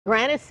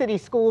Granite City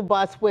school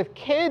bus with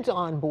kids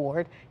on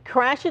board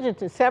crashes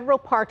into several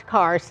parked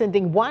cars,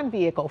 sending one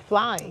vehicle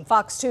flying.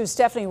 Fox 2's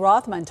Stephanie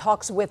Rothman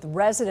talks with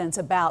residents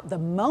about the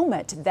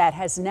moment that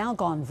has now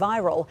gone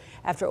viral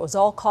after it was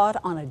all caught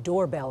on a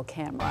doorbell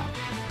camera.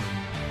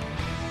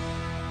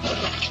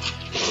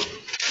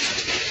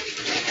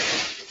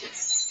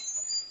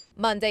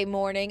 Monday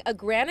morning, a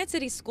Granite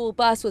City school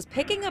bus was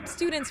picking up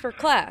students for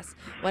class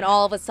when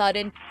all of a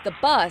sudden the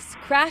bus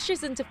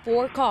crashes into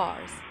 4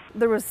 cars.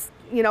 There was,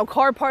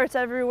 car parts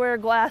everywhere,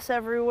 glass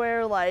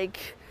everywhere,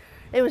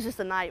 it was just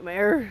a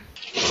nightmare.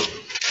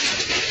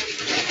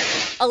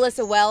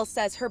 Alyssa Wells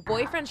says her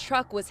boyfriend's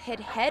truck was hit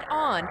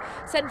head-on,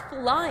 sent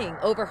flying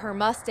over her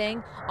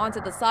Mustang onto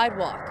the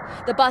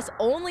sidewalk. The bus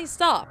only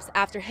stops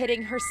after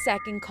hitting her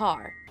second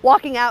car.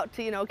 Walking out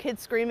to,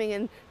 kids screaming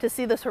and to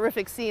see this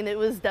horrific scene, it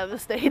was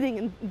devastating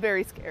and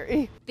very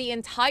scary. The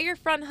entire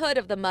front hood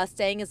of the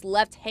Mustang is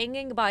left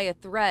hanging by a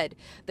thread.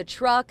 The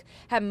truck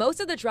had most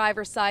of the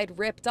driver's side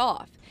ripped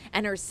off,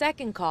 and her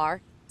second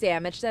car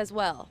damaged as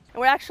well.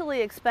 We're actually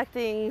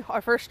expecting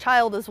our first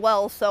child as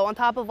well, so on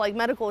top of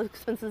medical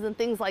expenses and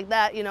things like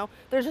that,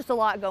 there's just a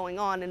lot going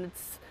on and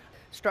it's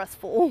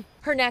stressful.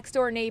 Her next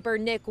door neighbor,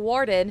 Nick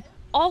Warden,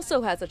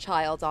 also has a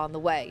child on the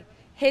way.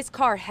 His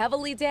car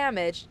heavily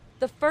damaged,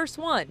 the first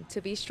one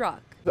to be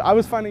struck. I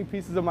was finding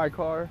pieces of my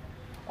car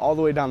all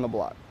the way down the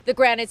block. The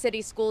Granite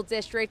City School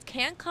District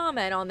can't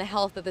comment on the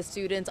health of the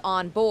students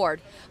on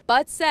board,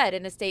 but said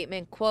in a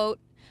statement, quote,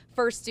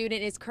 "First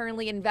student is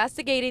currently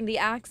investigating the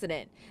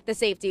accident. The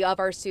safety of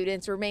our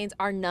students remains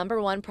our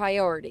 #1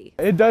 priority."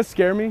 It does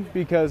scare me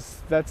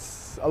because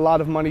that's a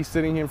lot of money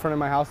sitting here in front of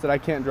my house that I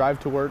can't drive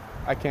to work.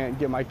 I can't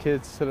get my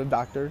kids to the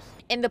doctors.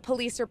 In the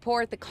police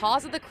report, the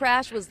cause of the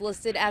crash was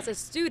listed as a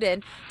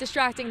student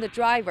distracting the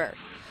driver.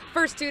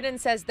 First student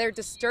says they're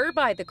disturbed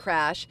by the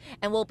crash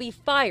and will be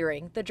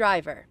firing the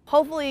driver.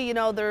 Hopefully,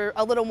 they're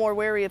a little more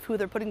wary of who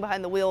they're putting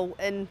behind the wheel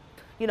and,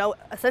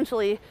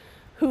 essentially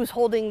who's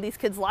holding these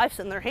kids' lives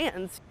in their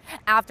hands.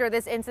 After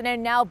this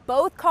incident, now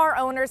both car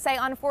owners say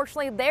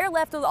unfortunately they're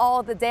left with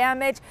all of the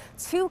damage.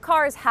 2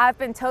 cars have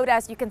been towed,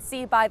 as you can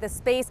see by the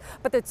space,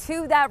 but the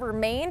 2 that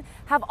remain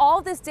have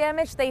all this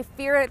damage. They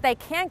fear they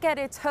can't get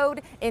it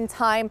towed in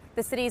time.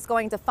 The city is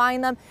going to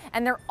find them,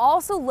 and they're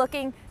also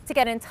looking to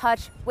get in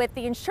touch with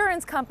the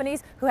insurance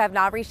companies who have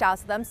not reached out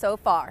to them so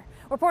far.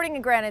 Reporting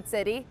in Granite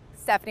City,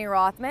 Stephanie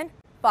Rothman,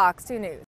 Fox 2 News.